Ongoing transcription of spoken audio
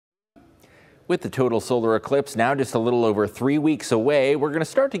With the total solar eclipse now just a little over 3 weeks away, we're going to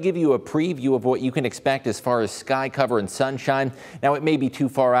start to give you a preview of what you can expect as far as sky cover and sunshine. Now, it may be too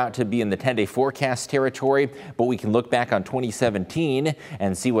far out to be in the 10-day forecast territory, but we can look back on 2017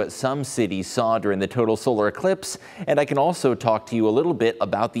 and see what some cities saw during the total solar eclipse. And I can also talk to you a little bit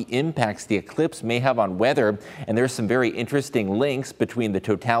about the impacts the eclipse may have on weather. And there's some very interesting links between the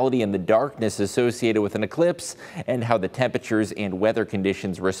totality and the darkness associated with an eclipse and how the temperatures and weather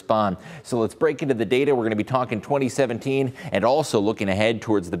conditions respond. So let's break into the data. We're going to be talking 2017 and also looking ahead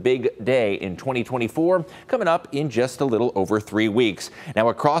towards the big day in 2024 coming up in just a little over 3 weeks. Now,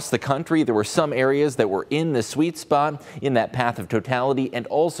 across the country, there were some areas that were in the sweet spot in that path of totality and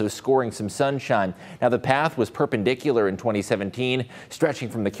also scoring some sunshine. Now, the path was perpendicular in 2017, stretching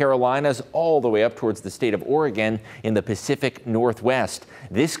from the Carolinas all the way up towards the state of Oregon in the Pacific Northwest.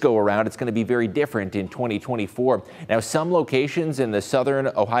 This go around, it's going to be very different in 2024. Now, some locations in the southern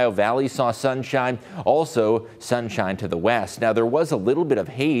Ohio Valley saw sunshine, also sunshine to the west. Now, there was a little bit of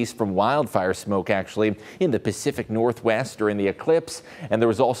haze from wildfire smoke actually in the Pacific Northwest during the eclipse, and there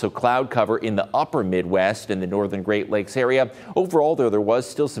was also cloud cover in the upper Midwest and the northern Great Lakes area. Overall, though, there was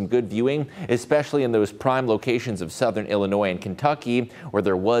still some good viewing, especially in those prime locations of southern Illinois and Kentucky where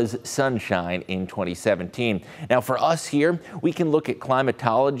there was sunshine in 2017. Now, for us here, we can look at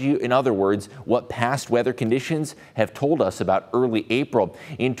climatology, in other words, what past weather conditions have told us about early April.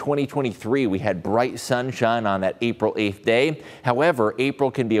 In 2023, we had bright sunshine on that April 8th day. However,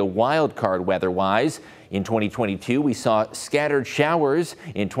 April can be a wild card weather-wise. In 2022, we saw scattered showers.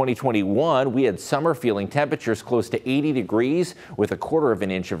 In 2021, we had summer feeling temperatures close to 80 degrees with 1/4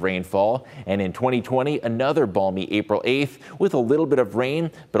 inch of rainfall. And in 2020, another balmy April 8th with a little bit of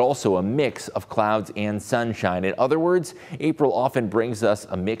rain, but also a mix of clouds and sunshine. In other words, April often brings us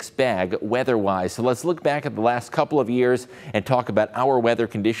a mixed bag weather-wise. So let's look back at the last couple of years and talk about our weather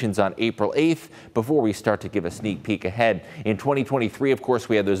conditions on April 8th before we start to give a sneak peek ahead. In 2023, of course,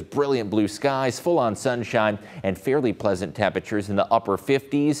 we had those brilliant blue skies, full-on sunshine, and fairly pleasant temperatures in the upper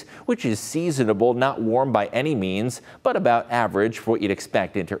 50s, which is seasonable, not warm by any means, but about average for what you'd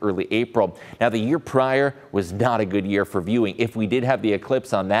expect into early April. Now, the year prior was not a good year for viewing. If we did have the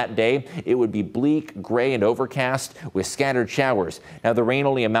eclipse on that day, it would be bleak, gray, and overcast with scattered showers. Now, the rain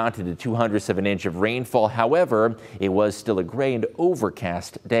only amounted to 2/100 of an inch of rainfall. However, it was still a gray and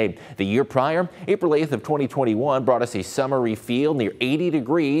overcast day. The year prior, April 8th of 2021, brought us a summery feel near 80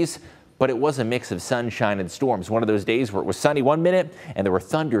 degrees. But it was a mix of sunshine and storms. One of those days where it was sunny one minute and there were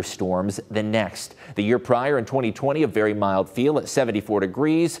thunderstorms the next. The year prior in 2020, a very mild feel at 74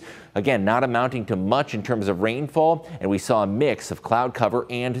 degrees. Again, not amounting to much in terms of rainfall, and we saw a mix of cloud cover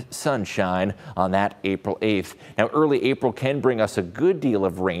and sunshine on that April 8th. Now, early April can bring us a good deal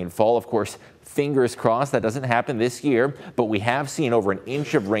of rainfall. Of course, fingers crossed that doesn't happen this year, but we have seen over 1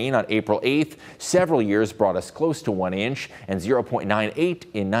 inch of rain on April 8th. Several years brought us close to 1 inch and 0.98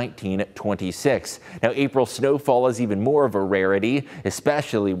 in 1926. Now, April snowfall is even more of a rarity,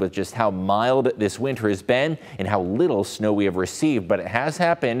 especially with just how mild this winter has been and how little snow we have received, but it has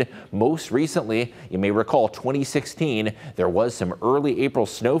happened most recently. You may recall 2016, there was some early April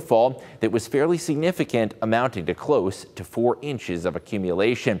snowfall that was fairly significant, amounting to close to 4 inches of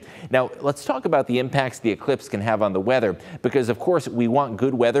accumulation. Now, let's talk about the impacts the eclipse can have on the weather, because of course we want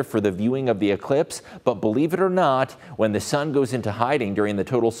good weather for the viewing of the eclipse, but believe it or not, when the sun goes into hiding during the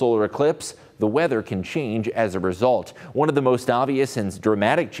total solar eclipse, the weather can change as a result. One of the most obvious and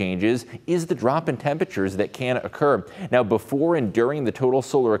dramatic changes is the drop in temperatures that can occur. Now, before and during the total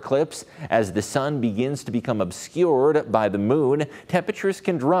solar eclipse, as the sun begins to become obscured by the moon, temperatures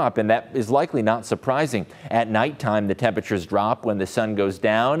can drop, and that is likely not surprising. At nighttime, the temperatures drop when the sun goes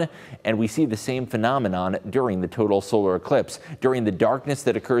down, and we see the same phenomenon during the total solar eclipse. During the darkness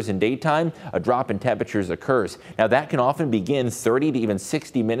that occurs in daytime, a drop in temperatures occurs. Now, that can often begin 30 to even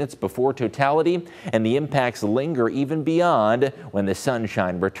 60 minutes before totality, and the impacts linger even beyond when the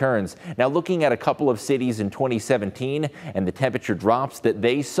sunshine returns. Now, looking at a couple of cities in 2017 and the temperature drops that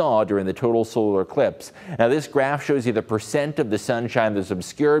they saw during the total solar eclipse. Now, this graph shows you the percent of the sunshine that's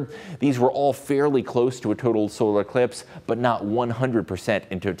obscured. These were all fairly close to a total solar eclipse, but not 100%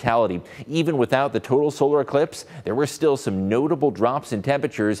 in totality. Even without the total solar eclipse, there were still some notable drops in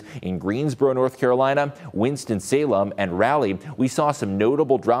temperatures in Greensboro, North Carolina, Winston-Salem, and Raleigh. We saw some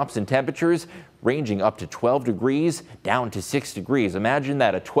notable drops in temperatures ranging up to 12 degrees down to 6 degrees. Imagine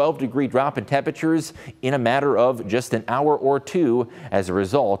that, a 12-degree drop in temperatures in a matter of just an hour or two as a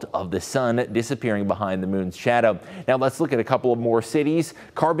result of the sun disappearing behind the moon's shadow. Now let's look at a couple of more cities.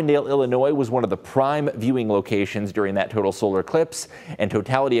 Carbondale, Illinois was one of the prime viewing locations during that total solar eclipse, and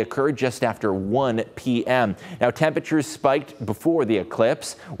totality occurred just after 1 p.m. Now temperatures spiked before the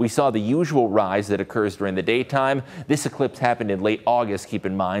eclipse. We saw the usual rise that occurs during the daytime. This eclipse happened in late August, keep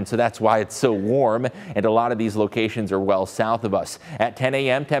in mind, so that's why it's so warm, and a lot of these locations are well south of us. At 10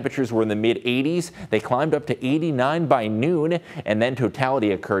 a.m. temperatures were in the mid-80s. They climbed up to 89 by noon, and then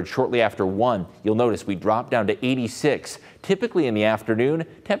totality occurred shortly after 1. You'll notice we dropped down to 86. Typically in the afternoon,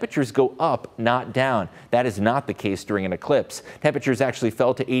 temperatures go up, not down. That is not the case during an eclipse. Temperatures actually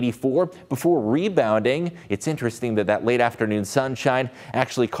fell to 84 before rebounding. It's interesting that that late afternoon sunshine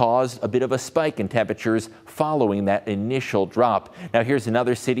actually caused a bit of a spike in temperatures following that initial drop. Now here's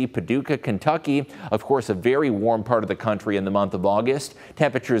another city, Paducah, Kentucky. Of course, a very warm part of the country in the month of August.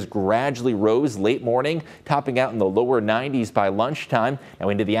 Temperatures gradually rose late morning, topping out in the lower 90s by lunchtime. Now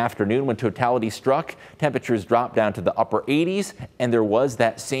into the afternoon when totality struck, temperatures dropped down to the upper 80s, and there was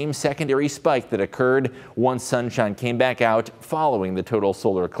that same secondary spike that occurred once sunshine came back out following the total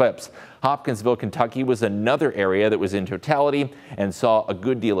solar eclipse. Hopkinsville, Kentucky was another area that was in totality and saw a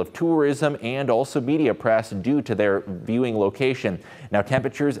good deal of tourism and also media press due to their viewing location. Now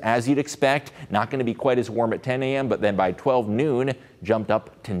temperatures, as you'd expect, not going to be quite as warm at 10 a.m., but then by 12 noon jumped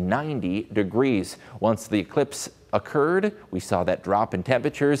up to 90 degrees. Once the eclipse occurred, we saw that drop in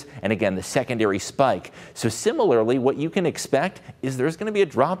temperatures and again the secondary spike. So similarly, what you can expect is there's going to be a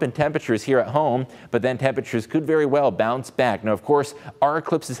drop in temperatures here at home, but then temperatures could very well bounce back. Now of course our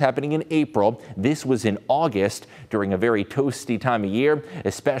eclipse is happening in April. This was in August during a very toasty time of year,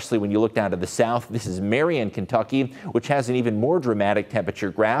 especially when you look down to the south. This is Marion, Kentucky, which has an even more dramatic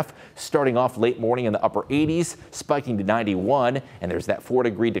temperature graph, starting off late morning in the upper 80s, spiking to 91, and there's that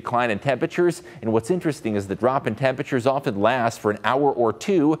 4-degree decline in temperatures. And what's interesting is the drop in temperatures often last for an hour or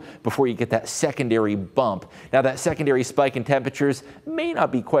two before you get that secondary bump. Now that secondary spike in temperatures may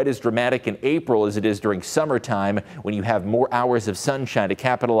not be quite as dramatic in April as it is during summertime when you have more hours of sunshine to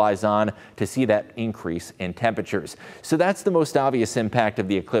capitalize on to see that increase in temperatures. So that's the most obvious impact of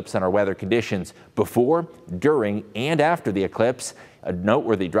the eclipse on our weather conditions before, during, and after the eclipse. A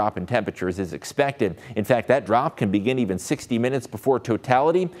noteworthy drop in temperatures is expected. In fact, that drop can begin even 60 minutes before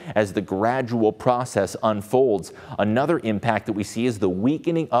totality as the gradual process unfolds. Another impact that we see is the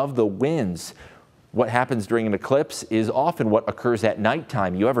weakening of the winds. What happens during an eclipse is often what occurs at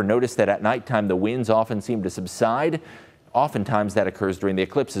nighttime. You ever notice that at nighttime the winds often seem to subside? Oftentimes that occurs during the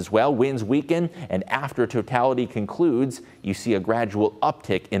eclipse as well. Winds weaken, and after totality concludes, you see a gradual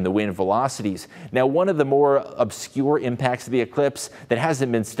uptick in the wind velocities. Now, one of the more obscure impacts of the eclipse that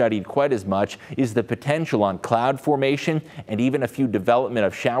hasn't been studied quite as much is the potential on cloud formation and even a few development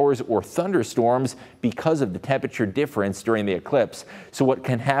of showers or thunderstorms because of the temperature difference during the eclipse. So what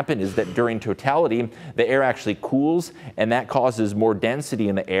can happen is that during totality, the air actually cools, and that causes more density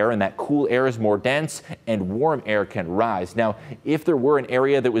in the air, and that cool air is more dense, and warm air can rise. Now, if there were an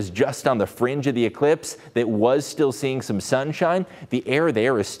area that was just on the fringe of the eclipse that was still seeing some sunshine, the air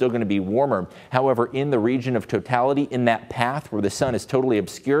there is still going to be warmer. However, in the region of totality, in that path where the sun is totally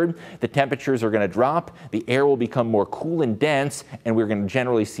obscured, the temperatures are going to drop, the air will become more cool and dense, and we're going to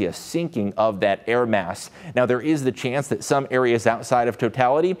generally see a sinking of that air mass. Now, there is the chance that some areas outside of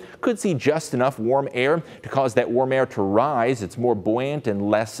totality could see just enough warm air to cause that warm air to rise. It's more buoyant and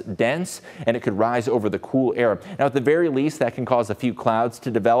less dense, and it could rise over the cool air. Now, at the very least, that can cause a few clouds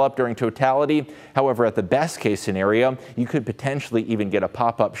to develop during totality. However, at the best case scenario, you could potentially even get a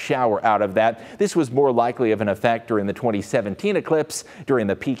pop-up shower out of that. This was more likely of an effect during the 2017 eclipse during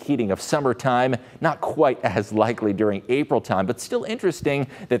the peak heating of summertime. Not quite as likely during April time, but still interesting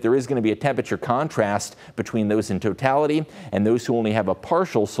that there is going to be a temperature contrast between those in totality and those who only have a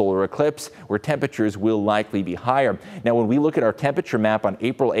partial solar eclipse, where temperatures will likely be higher. Now, when we look at our temperature map on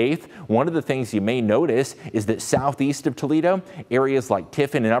April 8th, one of the things you may notice is that southeast of Toledo, areas like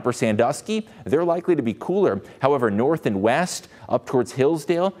Tiffin and Upper Sandusky, they're likely to be cooler. However, north and west, up towards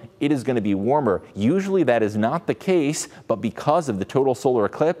Hillsdale, it is going to be warmer. Usually that is not the case, but because of the total solar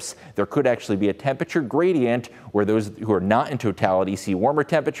eclipse, there could actually be a temperature gradient where those who are not in totality see warmer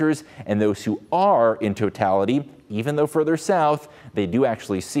temperatures, and those who are in totality, even though further south, they do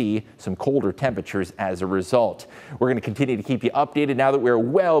actually see some colder temperatures as a result. We're going to continue to keep you updated now that we're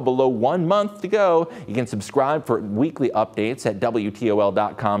well below 1 month to go. You can subscribe for weekly updates at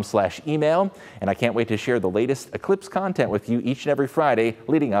WTOL.com/email. And I can't wait to share the latest eclipse content with you each and every Friday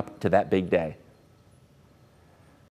leading up to that big day.